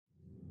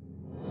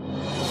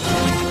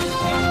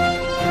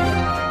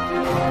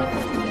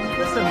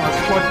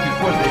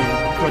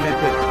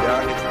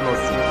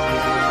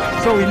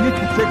So we need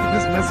to take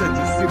this message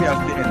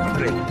seriously and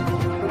pray.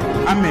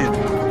 Amen.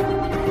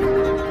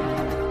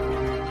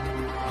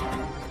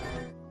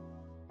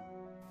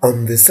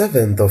 On the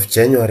 7th of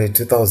January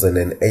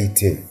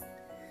 2018,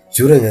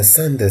 during a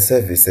Sunday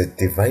service at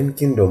Divine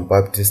Kingdom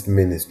Baptist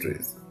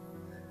Ministries,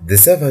 the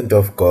servant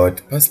of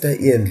God, Pastor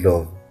Ian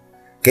Ndlovu,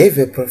 gave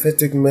a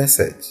prophetic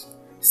message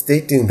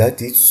stating that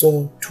he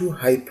saw 2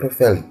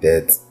 high-profile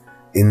deaths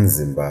in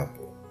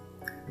Zimbabwe.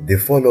 The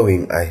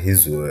following are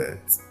his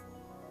words.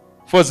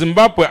 For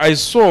Zimbabwe, I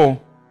saw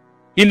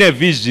in a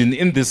vision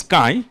in the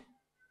sky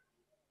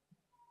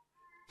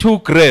 2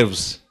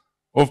 graves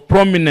of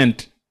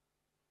prominent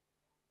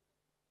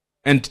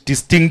and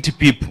distinct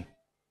people.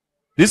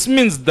 This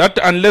means that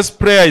unless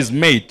prayer is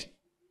made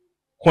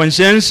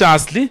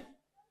conscientiously,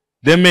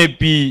 there may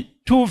be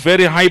 2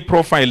 very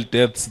high-profile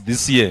deaths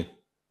this year.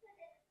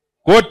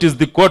 God is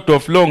the God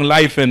of long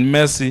life and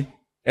mercy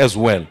as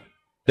well.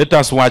 Let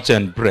us watch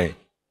and pray.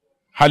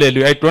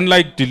 Hallelujah. I don't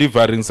like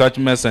delivering such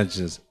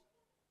messages,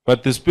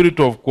 but the Spirit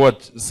of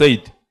God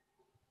said,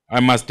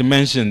 I must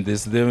mention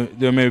this.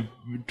 There may be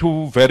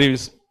 2 very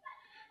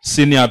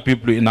senior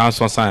people in our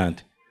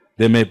society.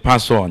 They may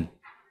pass on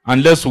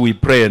unless we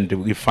pray and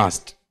we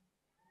fast.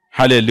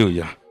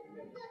 Hallelujah.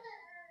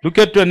 Look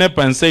at your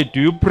neighbor and say, do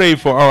you pray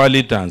for our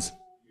leaders?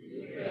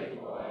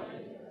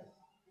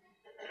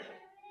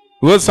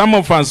 Because some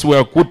of us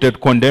were good at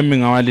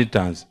condemning our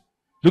leaders.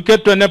 Look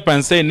at your neighbor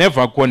and say,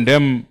 never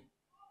condemn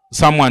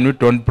someone we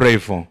don't pray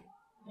for.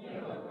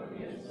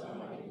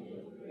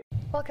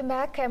 Welcome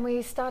back, and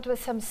we start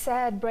with some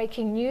sad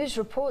breaking news.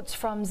 Reports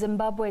from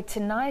Zimbabwe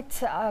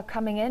tonight are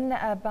coming in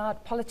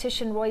about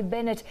politician Roy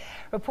Bennet.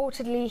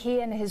 Reportedly, he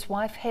and his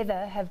wife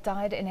Heather have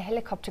died in a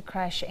helicopter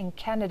crash in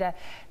Canada.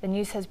 The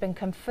news has been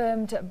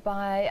confirmed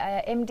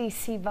by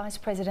MDC Vice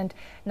President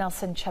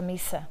Nelson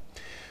Chamisa.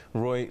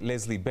 Roy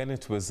Leslie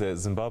Bennet was a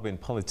Zimbabwean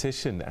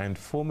politician and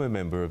former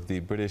member of the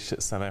British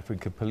South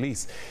Africa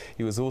Police.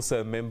 He was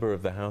also a member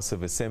of the House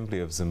of Assembly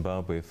of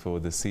Zimbabwe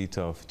for the seat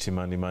of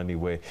Chimanimani,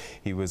 where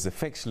he was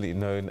affectionately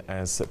known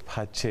as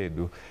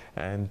Pachedu.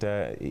 And,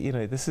 you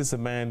know, this is a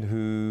man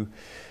who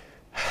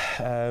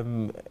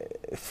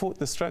fought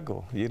the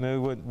struggle. You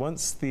know,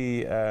 once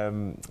the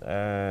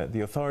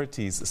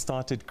authorities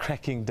started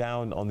cracking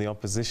down on the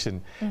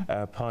opposition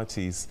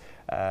parties,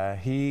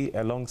 he,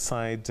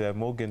 alongside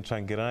Morgan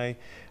Tsvangirai,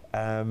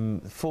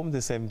 formed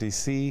this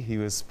MDC. He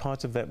was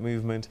part of that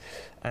movement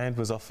and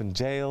was often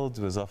jailed,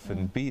 was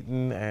often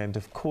beaten, and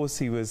of course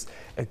he was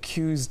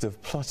accused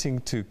of plotting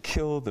to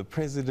kill the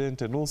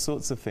president and all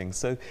sorts of things.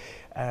 So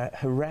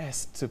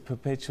harassed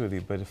perpetually,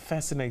 but a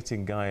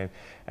fascinating guy.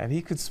 And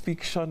he could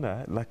speak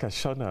Shona like a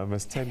Shona, I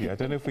must tell you. I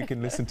don't know if we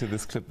can listen to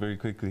this clip very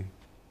quickly.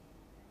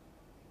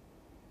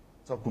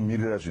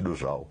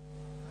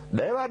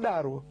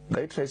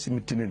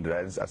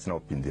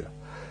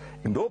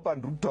 Ndopa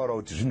ndiri kutaura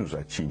kuti zvinhu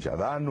zvachinja,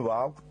 vanhu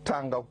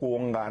vakutanga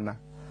kuungana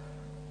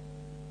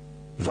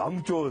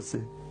zvangu chose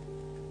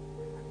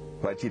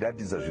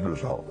vachiratidza zvinhu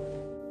zvavo.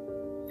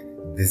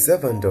 The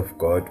servant of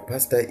God,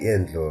 Pastor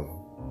Ian Ndlovu,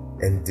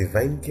 and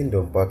Divine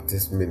Kingdom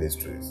Baptist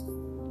Ministries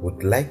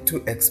would like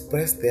to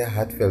express their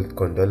heartfelt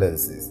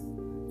condolences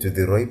to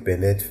the Roy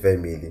Bennet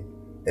family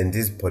and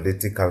his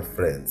political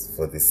friends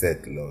for the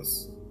sad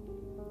loss.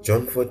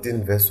 John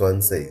 14 verse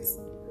 1 says,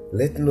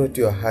 "Let not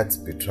your hearts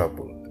be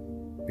troubled.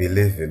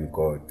 Believe in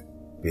God,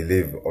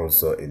 believe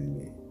also in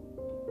me."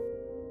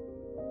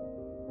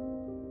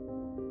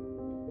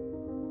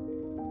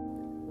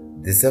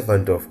 The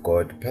servant of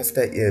God,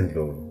 Pastor Ian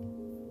Ndlovu,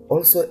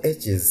 also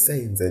urges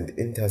saints and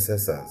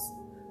intercessors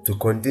to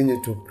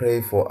continue to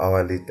pray for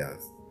our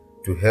leaders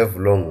to have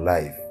long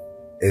life,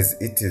 as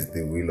it is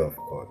the will of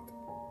God.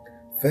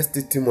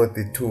 1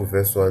 Timothy 2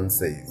 verse 1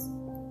 says,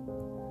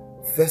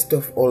 "First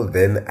of all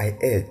then I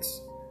urge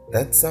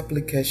that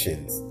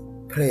supplications,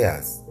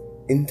 prayers,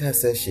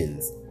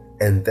 intercessions,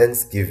 and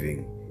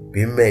thanksgiving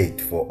be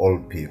made for all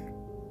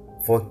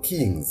people, for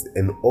kings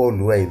and all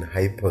who are in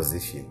high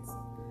positions,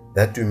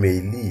 that we may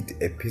lead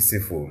a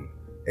peaceful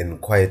and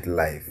quiet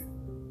life,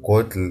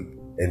 godly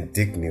and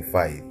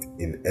dignified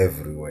in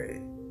every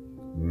way.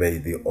 May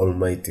the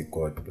Almighty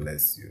God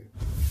bless you."